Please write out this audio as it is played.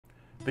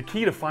The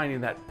key to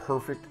finding that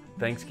perfect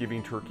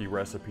Thanksgiving turkey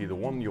recipe, the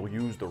one you'll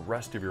use the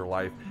rest of your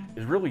life,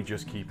 is really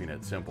just keeping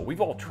it simple.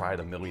 We've all tried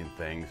a million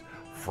things,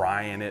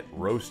 frying it,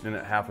 roasting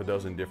it half a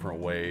dozen different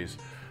ways,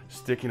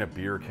 sticking a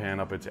beer can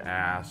up its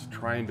ass,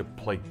 trying to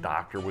play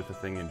doctor with the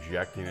thing,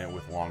 injecting it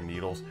with long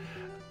needles.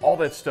 All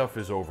that stuff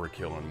is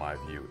overkill in my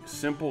view.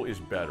 Simple is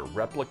better.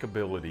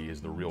 Replicability is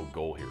the real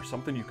goal here.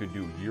 Something you can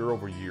do year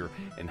over year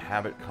and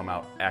have it come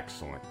out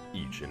excellent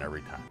each and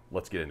every time.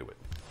 Let's get into it.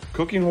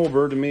 Cooking whole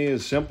bird to me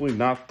is simply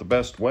not the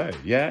best way.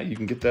 Yeah, you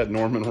can get that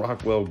Norman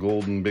Rockwell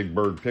golden big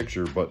bird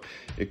picture, but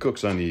it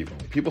cooks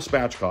unevenly. People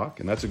spatchcock,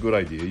 and that's a good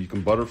idea. You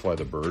can butterfly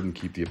the bird and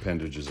keep the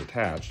appendages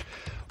attached,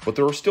 but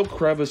there are still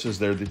crevices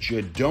there that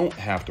you don't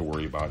have to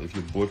worry about if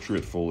you butcher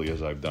it fully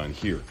as I've done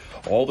here.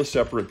 All the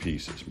separate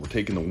pieces. We're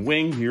taking the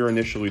wing here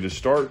initially to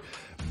start,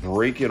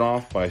 break it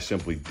off by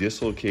simply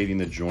dislocating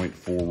the joint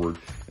forward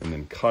and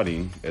then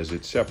cutting as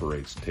it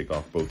separates. Take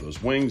off both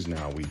those wings.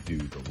 Now we do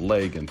the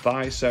leg and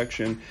thigh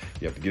section.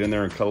 You have to get in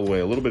there and cut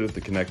away a little bit of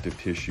the connective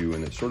tissue,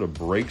 and it sort of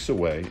breaks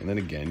away, and then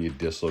again you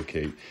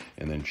dislocate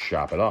and then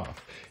chop it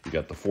off. You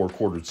got the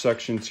 4/4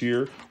 sections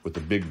here with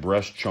the big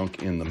breast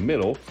chunk in the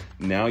middle.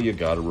 Now you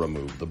got to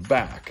remove the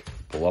back.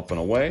 Pull up and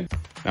away.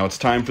 Now it's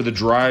time for the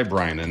dry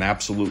brine, an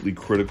absolutely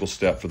critical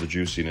step for the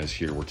juiciness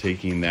here. We're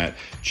taking that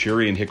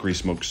cherry and hickory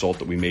smoked salt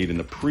that we made in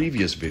the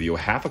previous video,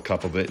 half a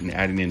cup of it, and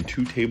adding in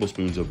 2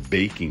 tablespoons of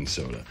baking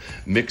soda.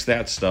 Mix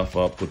that stuff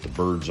up, put the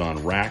birds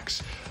on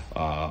racks,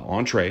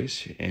 on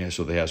trays, and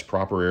so they has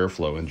proper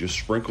airflow, and just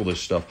sprinkle this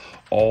stuff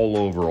all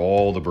over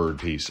all the bird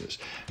pieces.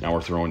 Now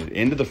we're throwing it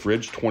into the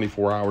fridge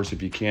 24 hours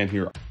if you can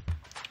here.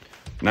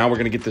 Now we're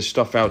going to get this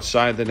stuff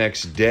outside the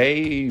next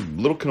day.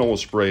 Little canola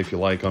spray if you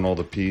like on all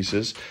the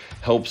pieces.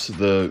 Helps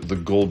the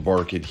gold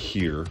bark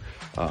adhere.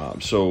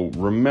 So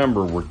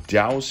remember, we're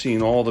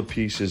dousing all the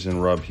pieces in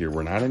rub here.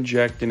 We're not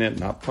injecting it,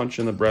 not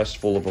punching the breast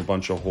full of a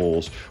bunch of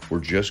holes. We're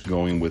just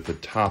going with the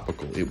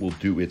topical. It will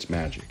do its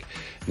magic.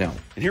 Now,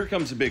 and here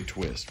comes a big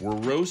twist. We're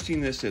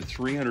roasting this at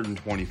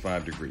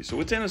 325 degrees.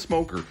 So it's in a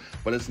smoker,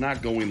 but it's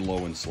not going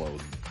low and slow.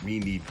 We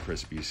need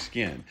crispy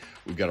skin.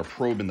 We've got a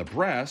probe in the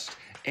breast,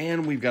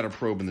 and we've got a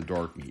probe in the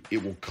dark meat.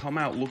 It will come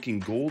out looking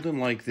golden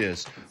like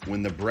this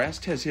when the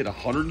breast has hit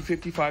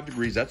 155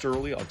 degrees. That's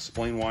early. I'll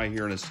explain why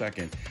here in a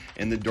second.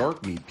 And the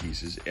dark meat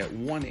pieces at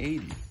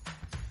 180.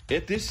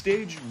 At this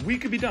stage, we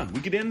could be done. We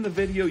could end the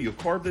video. You'll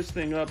carve this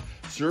thing up,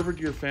 serve it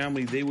to your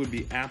family. They would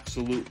be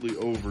absolutely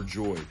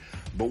overjoyed.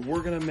 But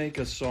we're going to make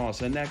a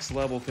sauce, a next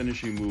level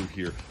finishing move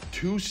here.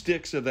 2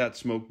 sticks of that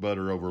smoked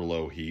butter over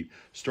low heat.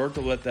 Start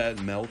to let that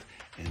melt,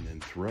 and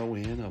then throw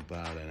in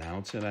about 1.5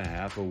 ounces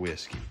of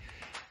whiskey.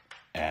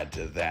 Add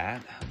to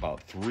that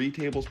about 3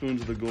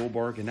 tablespoons of the gold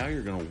bark, and now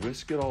you're going to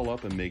whisk it all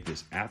up and make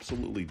this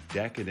absolutely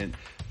decadent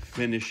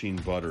finishing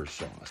butter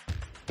sauce.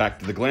 Back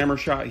to the glamour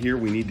shot here.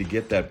 We need to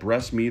get that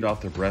breast meat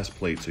off the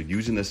breastplate. So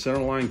using the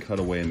center line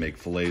cutaway and make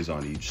fillets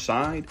on each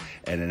side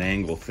at an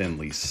angle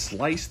thinly.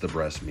 Slice the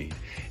breast meat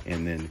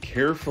and then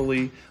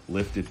carefully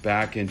lift it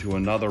back into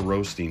another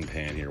roasting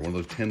pan here, one of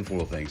those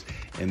tinfoil things,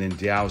 and then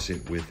douse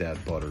it with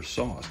that butter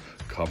sauce.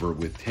 Cover it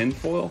with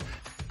tinfoil.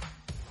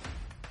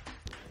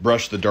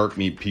 Brush the dark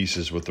meat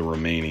pieces with the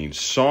remaining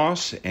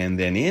sauce, and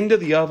then into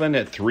the oven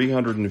at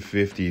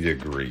 350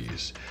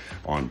 degrees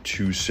on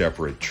 2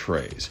 separate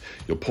trays.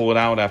 You'll pull it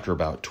out after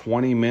about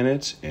 20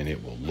 minutes, and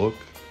it will look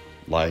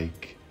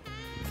like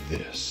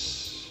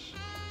this.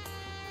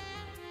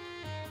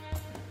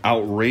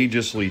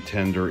 Outrageously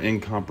tender,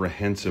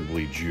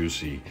 incomprehensibly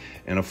juicy,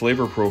 and a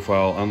flavor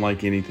profile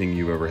unlike anything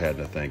you've ever had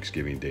in a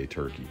Thanksgiving Day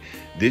turkey.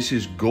 This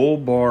is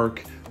gold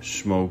bark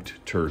smoked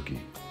turkey.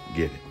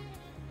 Get it?